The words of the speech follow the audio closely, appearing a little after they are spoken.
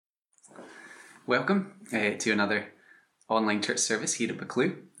Welcome to another online church service here at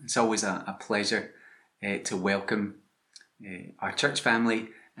Buccleuch. It's always a pleasure to welcome our church family,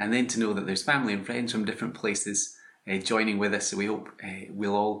 and then to know that there's family and friends from different places joining with us. So we hope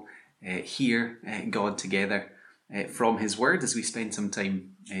we'll all hear God together from His Word as we spend some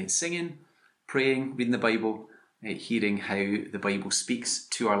time singing, praying, reading the Bible, hearing how the Bible speaks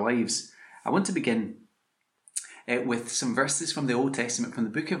to our lives. I want to begin with some verses from the Old Testament, from the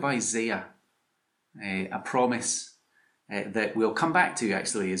book of Isaiah. A promise that we'll come back to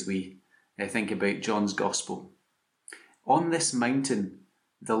actually as we think about John's Gospel. On this mountain,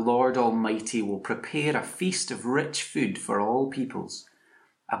 the Lord Almighty will prepare a feast of rich food for all peoples,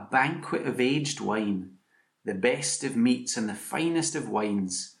 a banquet of aged wine, the best of meats and the finest of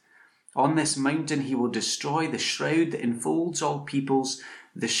wines. On this mountain he will destroy the shroud that enfolds all peoples,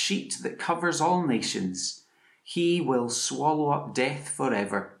 the sheet that covers all nations. He will swallow up death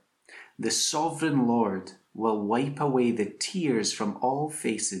forever. The sovereign Lord will wipe away the tears from all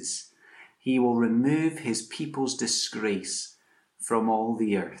faces. He will remove his people's disgrace from all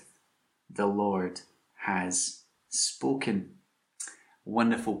the earth. The Lord has spoken.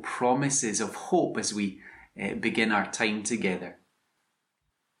 Wonderful promises of hope as we begin our time together.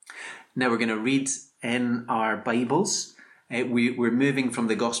 Now we're going to read in our Bibles. We're moving from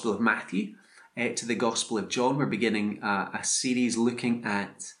the Gospel of Matthew to the Gospel of John. We're beginning a series looking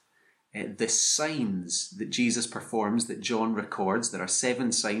at the signs that Jesus performs, that John records. There are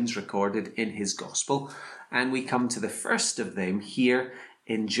 7 signs recorded in his Gospel, and we come to the first of them here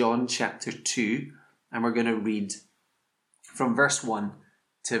in John chapter 2, and we're going to read from verse 1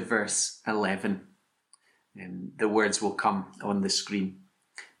 to verse 11. And the words will come on the screen.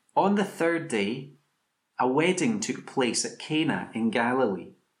 On the 3rd day, a wedding took place at Cana in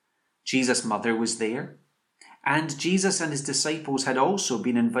Galilee. Jesus' mother was there, and Jesus and his disciples had also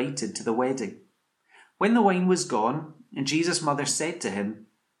been invited to the wedding. When the wine was gone, Jesus' mother said to him,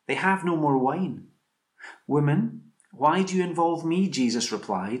 "They have no more wine." "Woman, why do you involve me?" Jesus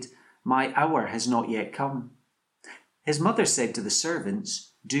replied. "My hour has not yet come." His mother said to the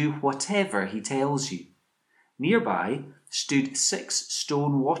servants, "Do whatever he tells you." Nearby stood 6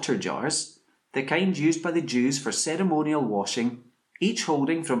 stone water jars, the kind used by the Jews for ceremonial washing, each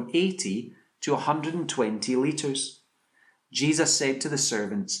holding from 80 to 120 litres. Jesus said to the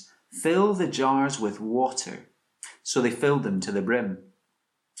servants, "Fill the jars with water." So they filled them to the brim.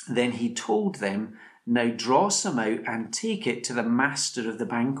 Then he told them, "Now draw some out and take it to the master of the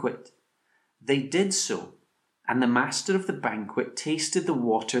banquet." They did so, and the master of the banquet tasted the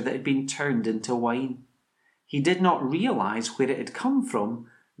water that had been turned into wine. He did not realize where it had come from,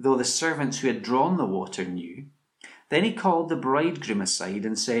 though the servants who had drawn the water knew. Then he called the bridegroom aside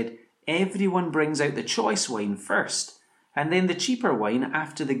and said, "Everyone brings out the choice wine first, and then the cheaper wine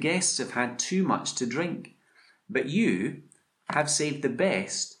after the guests have had too much to drink. But you have saved the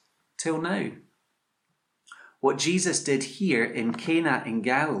best till now." What Jesus did here in Cana in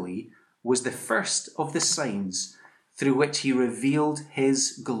Galilee was the first of the signs through which he revealed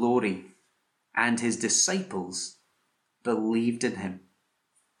his glory, and his disciples believed in him.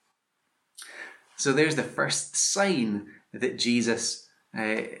 So there's the first sign that Jesus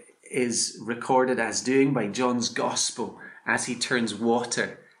is recorded as doing by John's Gospel as he turns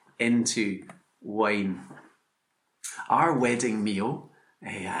water into wine. Our wedding meal,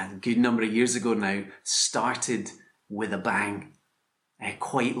 a good number of years ago now, started with a bang.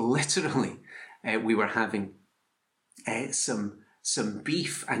 Quite literally, we were having some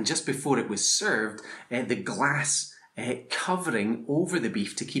beef, and just before it was served, the glass covering over the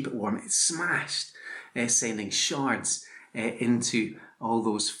beef to keep it warm, it smashed, sending shards into all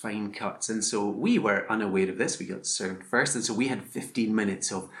those fine cuts. And so we were unaware of this. We got served first, and so we had 15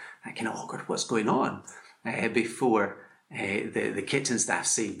 minutes of that kind of awkward what's going on before the kitchen staff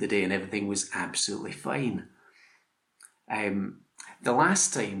saved the day and everything was absolutely fine. The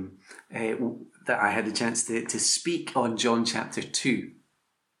last time that I had a chance to speak on John chapter 2,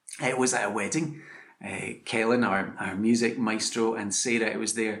 it was at a wedding. Kellen, our music maestro, and Sarah, it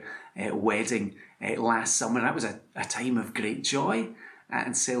was their wedding last summer. That was a time of great joy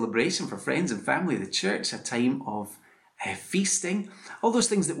and celebration for friends and family of the church, a time of feasting, all those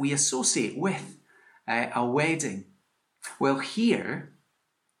things that we associate with a wedding. Well, here,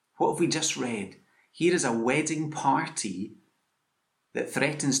 what have we just read? Here is a wedding party that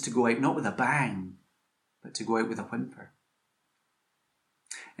threatens to go out not with a bang, but to go out with a whimper.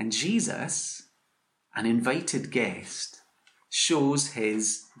 And Jesus, an invited guest, shows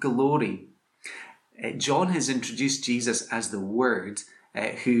his glory. John has introduced Jesus as the Word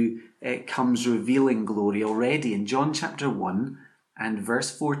who comes revealing glory already in John chapter 1 and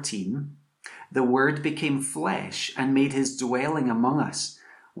verse 14. The Word became flesh and made his dwelling among us.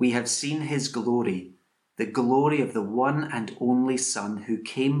 We have seen his glory, the glory of the one and only Son who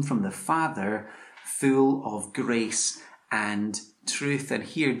came from the Father, full of grace and truth. And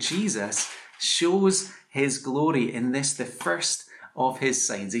here Jesus shows his glory in this, the first of his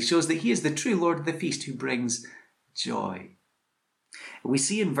signs. He shows that he is the true Lord of the feast who brings joy. We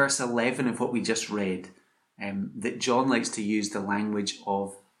see in verse 11 of what we just read that John likes to use the language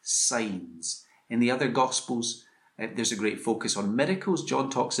of signs. In the other Gospels, there's a great focus on miracles. John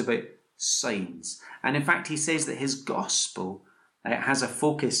talks about signs. And in fact, he says that his Gospel has a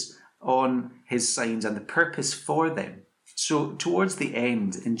focus on his signs and the purpose for them. So towards the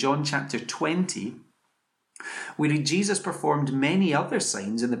end, in John chapter 20, we read Jesus performed many other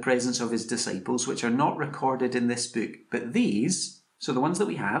signs in the presence of his disciples, which are not recorded in this book. But these, so the ones that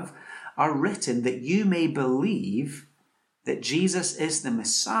we have, are written that you may believe that Jesus is the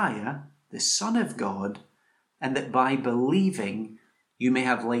Messiah, the Son of God, and that by believing you may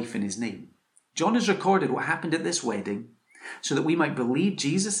have life in his name. John has recorded what happened at this wedding so that we might believe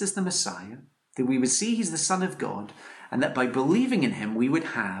Jesus is the Messiah, that we would see he's the Son of God, and that by believing in him we would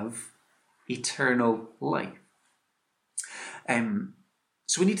have eternal life.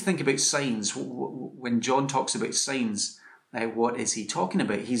 So we need to think about signs. When John talks about signs, what is he talking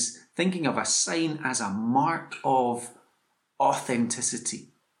about? He's thinking of a sign as a mark of authenticity.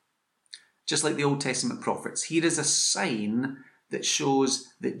 Just like the Old Testament prophets, here is a sign that shows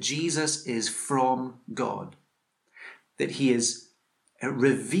that Jesus is from God, that he is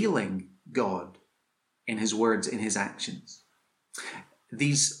revealing God in his words, in his actions.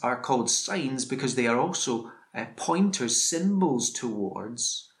 These are called signs because they are also pointers, symbols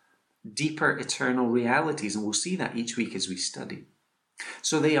towards deeper eternal realities, and we'll see that each week as we study.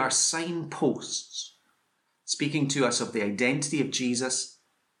 So they are signposts, speaking to us of the identity of Jesus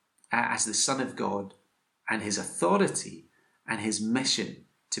as the Son of God and his authority and his mission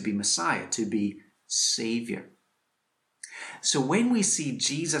to be Messiah, to be Saviour. So when we see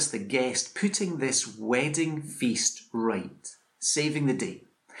Jesus the guest putting this wedding feast right, saving the day,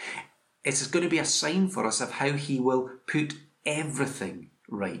 it's going to be a sign for us of how he will put everything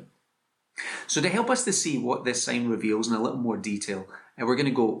right. So to help us to see what this sign reveals in a little more detail, we're going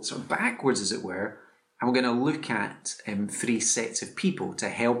to go sort of backwards, as it were, and we're going to look at three sets of people to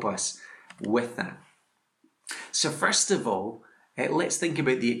help us with that. So first of all, let's think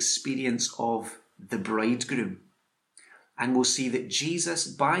about the experience of the bridegroom. And we'll see that Jesus,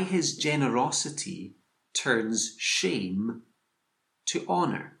 by his generosity, turns shame to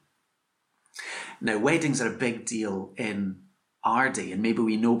honour. Now, weddings are a big deal in our day, and maybe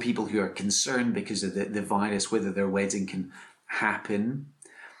we know people who are concerned because of the virus, whether their wedding can happen.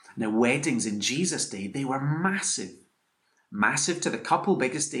 Now, weddings in Jesus' day, they were massive. Massive to the couple,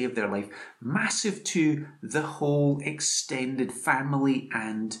 biggest day of their life. Massive to the whole extended family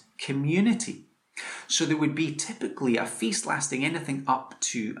and community. So there would be typically a feast lasting anything up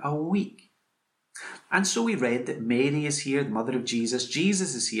to a week. And so we read that Mary is here, the mother of Jesus.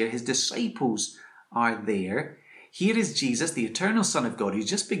 Jesus is here. His disciples are there. Here is Jesus, the eternal Son of God, who's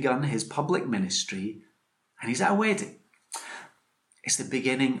just begun his public ministry, and he's at a wedding. It's the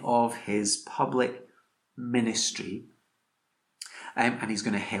beginning of his public ministry, and he's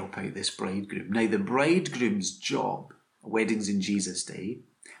going to help out this bridegroom. Now, the bridegroom's job, weddings in Jesus' day,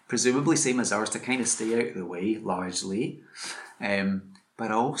 presumably same as ours, to kind of stay out of the way, largely,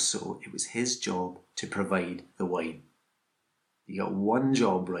 but also it was his job to provide the wine. You got one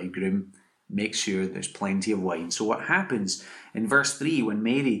job, bridegroom, make sure there's plenty of wine. So what happens in verse 3, when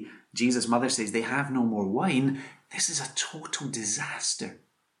Mary, Jesus' mother, says they have no more wine, this is a total disaster.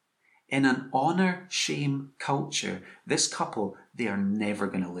 In an honour-shame culture, this couple, they are never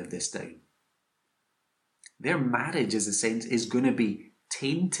going to live this down. Their marriage, as a sense, is going to be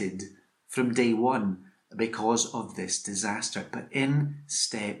tainted from day one because of this disaster. But in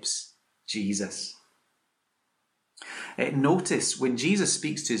steps Jesus. Notice when Jesus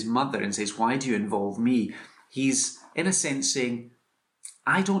speaks to his mother and says, "Why do you involve me?" He's in a sense saying,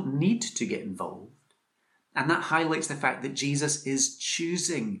 I don't need to get involved. And that highlights the fact that Jesus is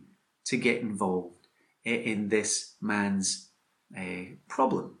choosing to get involved in this man's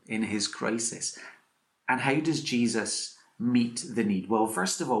problem, in his crisis. And how does Jesus meet the need? Well,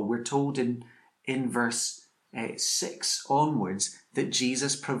 first of all, we're told in verse 6 onwards that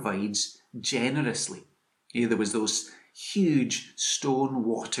Jesus provides generously. There was those huge stone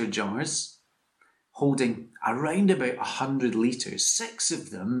water jars holding around about 100 litres. 6 of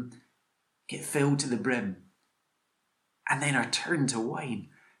them get filled to the brim and then are turned to wine.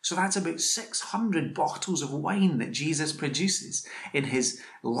 So that's about 600 bottles of wine that Jesus produces in his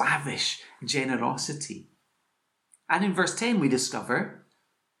lavish generosity. And in verse 10 we discover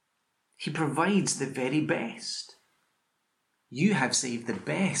he provides the very best. You have saved the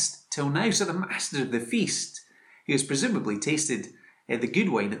best till now. So the master of the feast, who has presumably tasted the good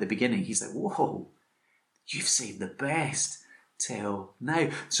wine at the beginning, he's like, whoa, you've saved the best till now.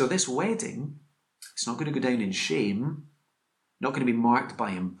 So this wedding, it's not going to go down in shame, not going to be marked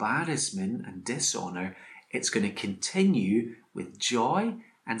by embarrassment and dishonour. It's going to continue with joy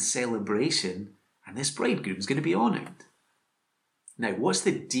and celebration, and this bridegroom is going to be honoured. Now, what's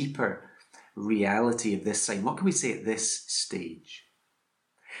the deeper reality of this sign? What can we say at this stage?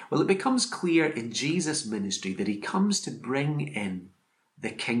 Well, it becomes clear in Jesus' ministry that he comes to bring in the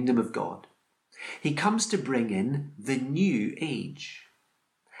kingdom of God. He comes to bring in the new age.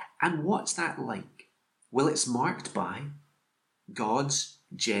 And what's that like? Well, it's marked by God's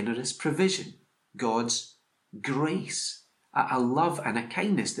generous provision, God's grace, a love and a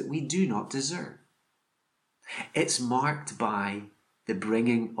kindness that we do not deserve. It's marked by the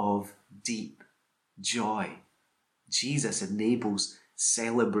bringing of deep joy. Jesus enables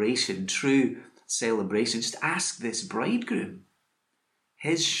celebration, true celebration. Just ask this bridegroom.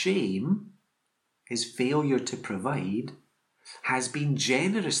 His shame, his failure to provide, has been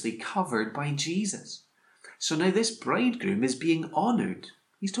generously covered by Jesus. So now this bridegroom is being honoured.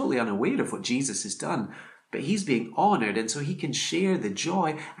 He's totally unaware of what Jesus has done, but he's being honoured, and so he can share the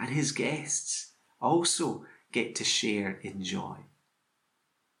joy, and his guests also get to share in joy.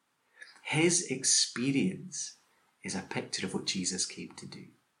 His experience is a picture of what Jesus came to do.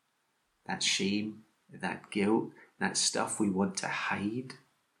 That shame, that guilt, that stuff we want to hide,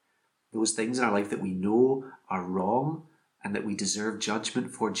 those things in our life that we know are wrong and that we deserve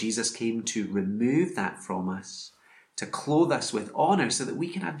judgment for, Jesus came to remove that from us, to clothe us with honour so that we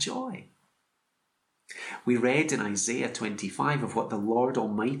can have joy. We read in Isaiah 25 of what the Lord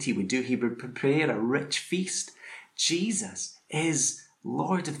Almighty would do. He would prepare a rich feast. Jesus is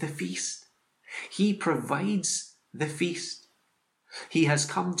Lord of the feast. He provides the feast. He has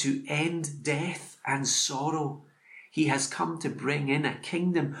come to end death and sorrow. He has come to bring in a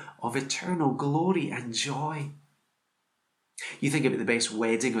kingdom of eternal glory and joy. You think about the best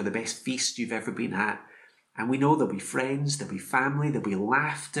wedding or the best feast you've ever been at, and we know there'll be friends, there'll be family, there'll be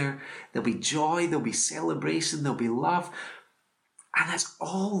laughter, there'll be joy, there'll be celebration, there'll be love. And that's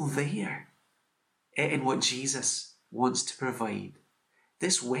all there in what Jesus wants to provide.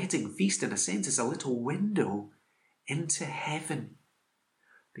 This wedding feast, in a sense, is a little window into heaven,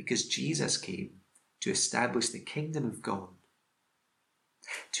 because Jesus came to establish the kingdom of God,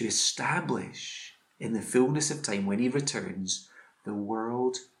 to establish in the fullness of time when he returns the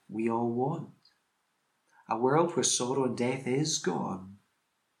world we all want. A world where sorrow and death is gone.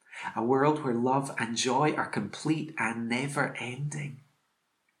 A world where love and joy are complete and never ending.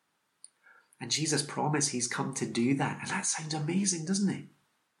 And Jesus promised he's come to do that. And that sounds amazing, doesn't it?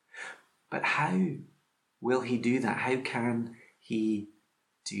 But how will he do that? How can he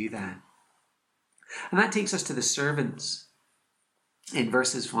do that? And that takes us to the servants in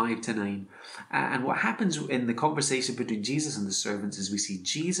verses 5 to 9. And what happens in the conversation between Jesus and the servants is we see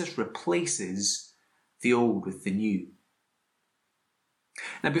Jesus replaces the old with the new.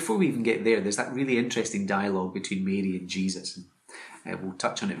 Now, before we even get there, there's that really interesting dialogue between Mary and Jesus. And we'll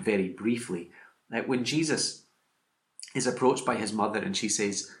touch on it very briefly. When Jesus is approached by his mother and she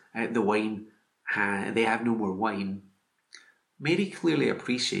says, the wine, they have no more wine, Mary clearly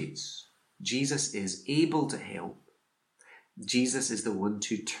appreciates Jesus is able to help. Jesus is the one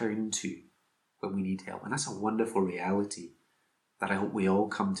to turn to when we need help. And that's a wonderful reality that I hope we all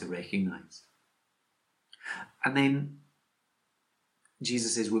come to recognise. And then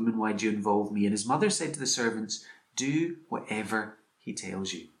Jesus says, "Woman, why do you involve me?" And his mother said to the servants, "Do whatever he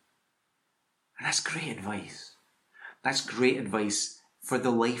tells you." And that's great advice. That's great advice for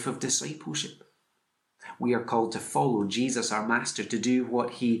the life of discipleship. We are called to follow Jesus, our master, to do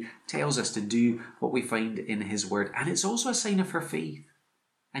what he tells us, to do what we find in his word. And it's also a sign of her faith.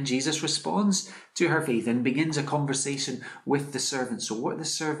 And Jesus responds to her faith and begins a conversation with the servants. So what are the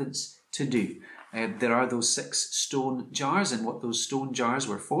servants to do? There are those 6 stone jars, and what those stone jars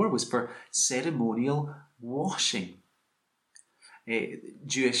were for was for ceremonial washing.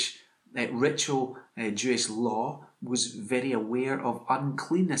 Jewish ritual, Jewish law was very aware of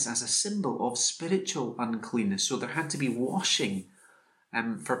uncleanness as a symbol of spiritual uncleanness. So there had to be washing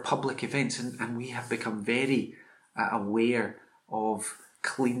for public events, and we have become very aware of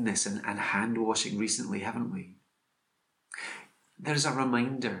cleanness and hand washing recently, haven't we? There's a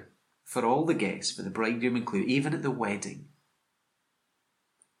reminder for all the guests, for the bridegroom included, even at the wedding,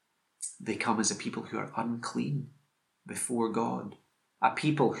 They come as a people who are unclean before God, a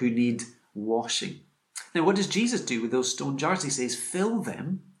people who need washing. Now, what does Jesus do with those stone jars? He says, fill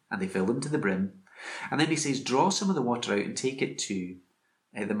them, and they fill them to the brim. And then he says, draw some of the water out and take it to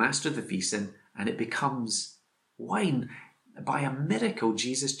the master of the feast, and it becomes wine. By a miracle,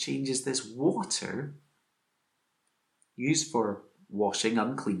 Jesus changes this water used for washing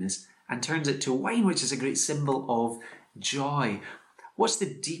uncleanness and turns it to wine, which is a great symbol of joy. What's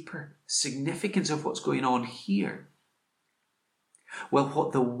the deeper significance of what's going on here? Well,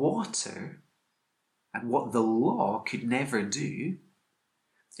 what the water and what the law could never do,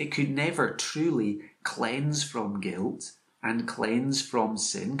 it could never truly cleanse from guilt and cleanse from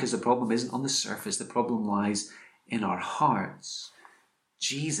sin, because the problem isn't on the surface, the problem lies in our hearts.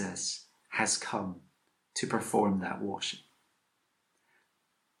 Jesus has come to perform that washing.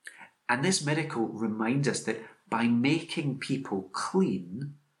 And this miracle reminds us that by making people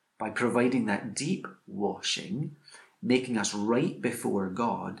clean, by providing that deep washing, making us right before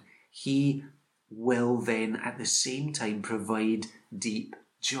God, he will then at the same time provide deep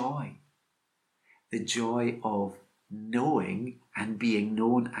joy. The joy of knowing and being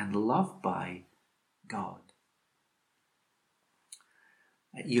known and loved by God.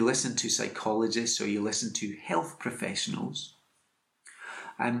 You listen to psychologists or you listen to health professionals,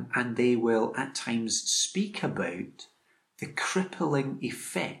 and they will at times speak about the crippling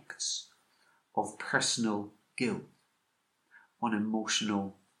effects of personal guilt on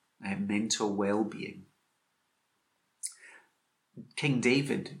emotional and mental well-being. King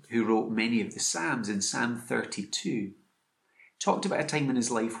David, who wrote many of the Psalms, in Psalm 32, talked about a time in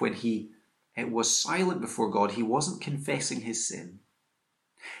his life when he was silent before God. He wasn't confessing his sin.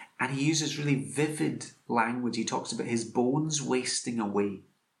 And he uses really vivid language. He talks about his bones wasting away.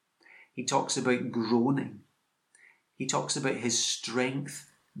 He talks about groaning. He talks about his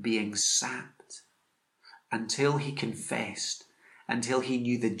strength being sapped until he confessed, until he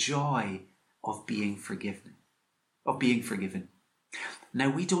knew the joy of being forgiven. Now,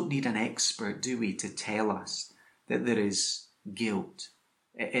 we don't need an expert, do we, to tell us that there is guilt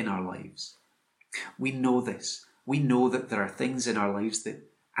in our lives. We know this. We know that there are things in our lives that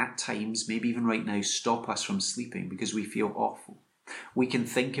at times, maybe even right now, stop us from sleeping because we feel awful. We can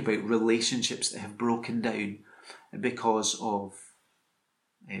think about relationships that have broken down because of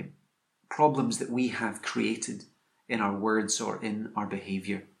problems that we have created in our words or in our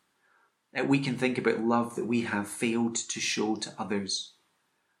behaviour. We can think about love that we have failed to show to others.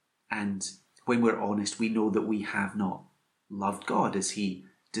 And when we're honest, we know that we have not loved God as he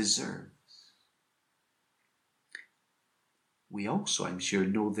deserves. We also, I'm sure,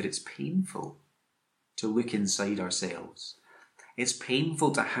 know that it's painful to look inside ourselves. It's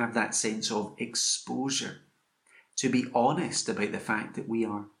painful to have that sense of exposure, to be honest about the fact that we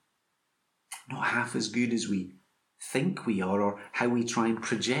are not half as good as we think we are, or how we try and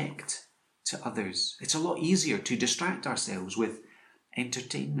project to others. It's a lot easier to distract ourselves with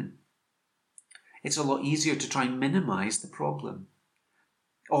entertainment. It's a lot easier to try and minimize the problem,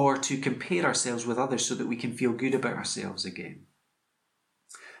 or to compare ourselves with others so that we can feel good about ourselves again.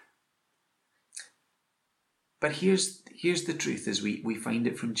 But here's the truth as we find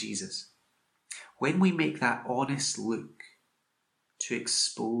it from Jesus. When we make that honest look to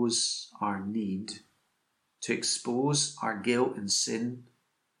expose our need, to expose our guilt and sin,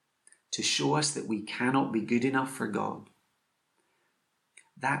 to show us that we cannot be good enough for God,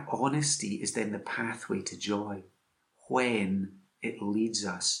 that honesty is then the pathway to joy when it leads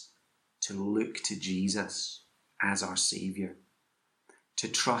us to look to Jesus as our Saviour, to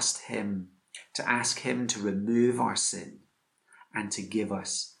trust him, to ask him to remove our sin and to give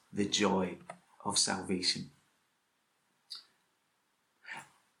us the joy of salvation.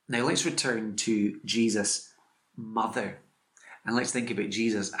 Now let's return to Jesus' mother, and let's think about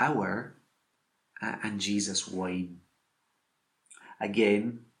Jesus' hour and Jesus' wine.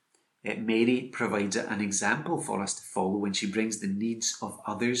 Again, Mary provides an example for us to follow when she brings the needs of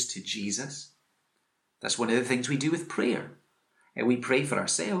others to Jesus. That's one of the things we do with prayer. We pray for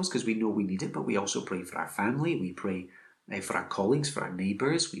ourselves because we know we need it, but we also pray for our family. We pray for our colleagues, for our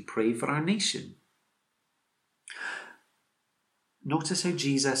neighbours. We pray for our nation. Notice how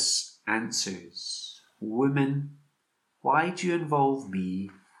Jesus answers, "Woman, why do you involve me?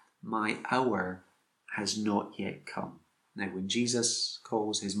 My hour has not yet come." Now, when Jesus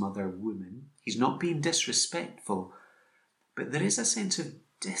calls his mother woman, he's not being disrespectful, but there is a sense of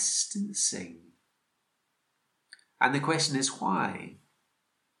distancing. And the question is why?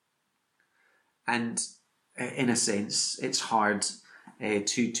 And in a sense, it's hard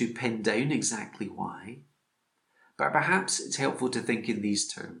to pin down exactly why. But perhaps it's helpful to think in these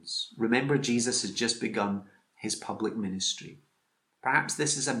terms. Remember, Jesus has just begun his public ministry. Perhaps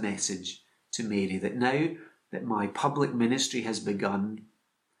this is a message to Mary that now that my public ministry has begun,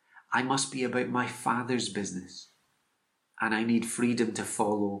 I must be about my Father's business, and I need freedom to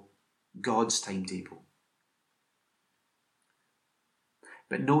follow God's timetable.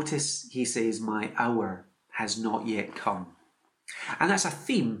 But notice he says, my hour has not yet come. And that's a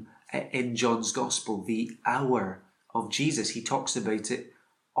theme in John's Gospel, the hour of Jesus. He talks about it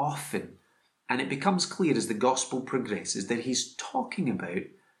often. And it becomes clear as the Gospel progresses that he's talking about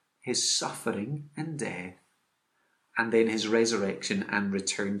his suffering and death, and then his resurrection and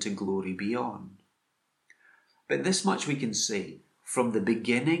return to glory beyond. But this much we can say, from the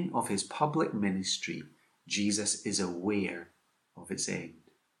beginning of his public ministry, Jesus is aware of its end.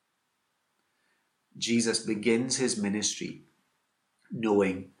 Jesus begins his ministry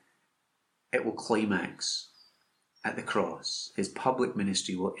knowing it will climax at the cross. His public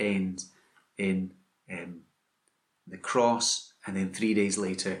ministry will end in the cross, and then 3 days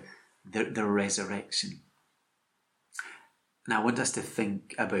later, the resurrection. Now I want us to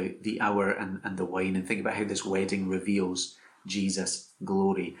think about the hour and the wine, and think about how this wedding reveals Jesus'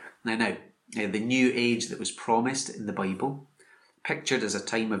 glory. Now, the new age that was promised in the Bible, pictured as a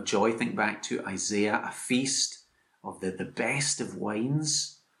time of joy. Think back to Isaiah, a feast of the best of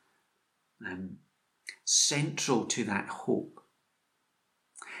wines. Central to that hope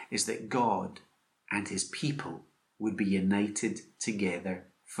is that God and his people would be united together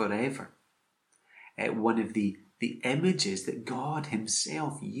forever. One of the images that God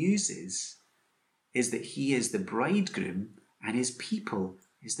himself uses is that he is the bridegroom and his people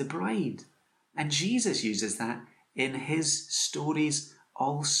is the bride. And Jesus uses that in his stories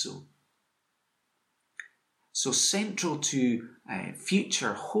also. So central to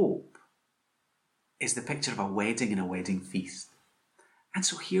future hope is the picture of a wedding and a wedding feast. And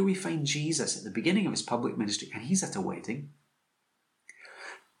so here we find Jesus at the beginning of his public ministry, and he's at a wedding.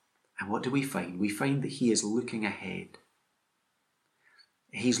 And what do we find? We find that he is looking ahead.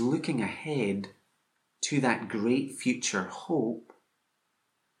 He's looking ahead to that great future hope,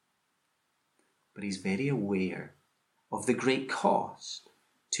 but he's very aware of the great cost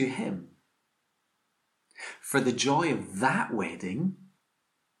to him. For the joy of that wedding,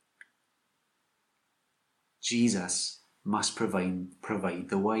 Jesus must provide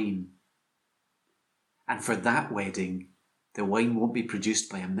the wine. And for that wedding, the wine won't be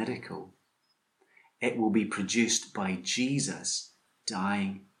produced by a miracle. It will be produced by Jesus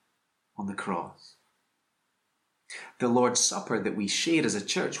dying on the cross. The Lord's Supper that we share as a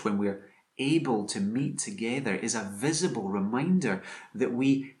church when we're able to meet together is a visible reminder that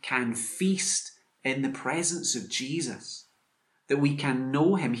we can feast in the presence of Jesus, that we can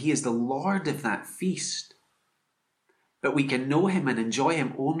know him. He is the Lord of that feast. But we can know him and enjoy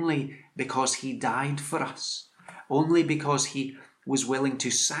him only because he died for us, only because he was willing to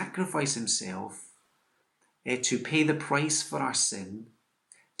sacrifice himself to pay the price for our sin,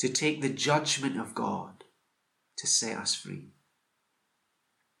 to take the judgment of God, to set us free.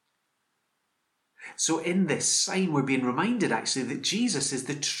 So in this sign, we're being reminded actually that Jesus is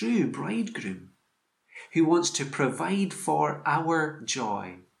the true bridegroom who wants to provide for our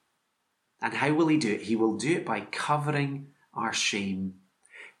joy. And how will he do it? He will do it by covering our shame,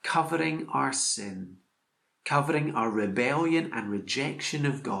 covering our sin, covering our rebellion and rejection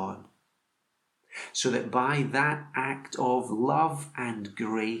of God, so that by that act of love and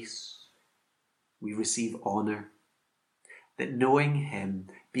grace, we receive honour, that knowing him,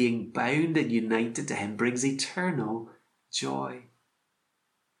 being bound and united to him, brings eternal joy.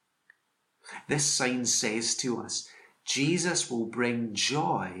 This sign says to us, Jesus will bring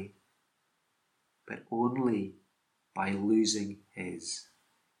joy, but only by losing his.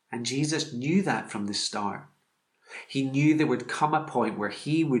 And Jesus knew that from the start. He knew there would come a point where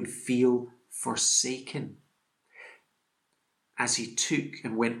he would feel forsaken as he took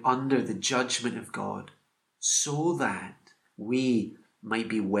and went under the judgment of God, so that we might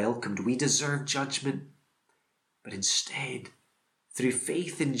be welcomed. We deserve judgment, but instead, through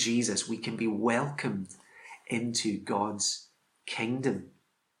faith in Jesus, we can be welcomed into God's kingdom.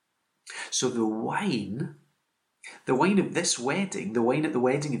 So the wine of this wedding, the wine at the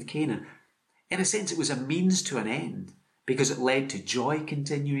wedding of Cana, in a sense it was a means to an end, because it led to joy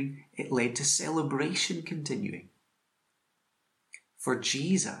continuing, it led to celebration continuing. For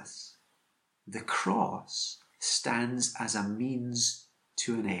Jesus, the cross stands as a means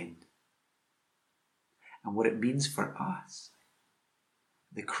to an end. And what it means for us,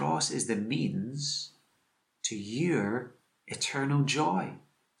 the cross is the means to your eternal joy,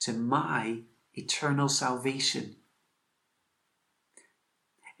 to my eternal salvation.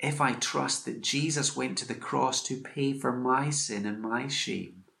 if I trust that Jesus went to the cross to pay for my sin and my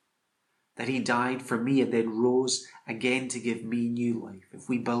shame, that he died for me and then rose again to give me new life, if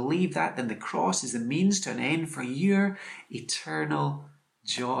we believe that, then the cross is the means to an end for your eternal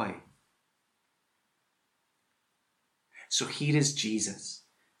joy. So here is Jesus,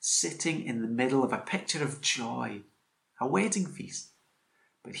 sitting in the middle of a picture of joy, a wedding feast,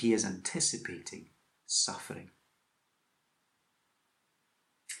 but he is anticipating suffering,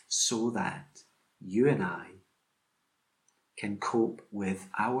 so that you and I can cope with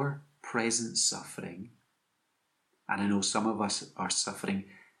our present suffering. And I know some of us are suffering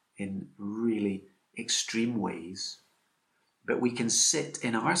in really extreme ways, but we can sit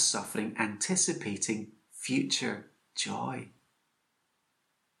in our suffering anticipating future joy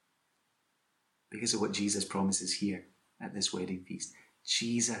because of what Jesus promises here at this wedding feast.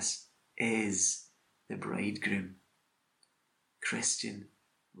 Jesus is the bridegroom. Christian,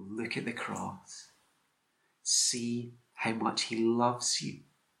 look at the cross. See how much he loves you.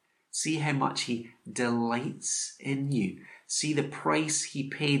 See how much he delights in you. See the price he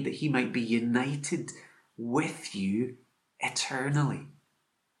paid that he might be united with you eternally.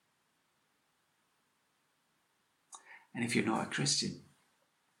 And if you're not a Christian,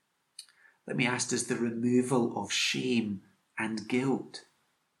 let me ask, does the removal of shame and guilt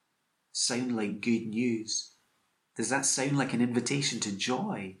sound like good news? Does that sound like an invitation to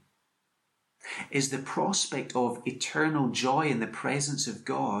joy? Is the prospect of eternal joy in the presence of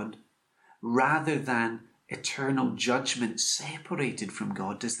God rather than eternal judgment separated from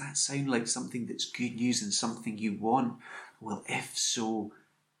God, does that sound like something that's good news and something you want? Well, if so,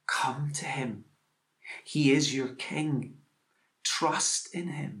 come to him. He is your King. Trust in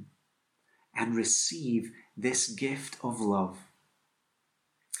him and receive this gift of love.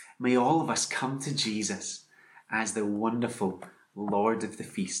 May all of us come to Jesus as the wonderful Lord of the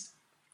feast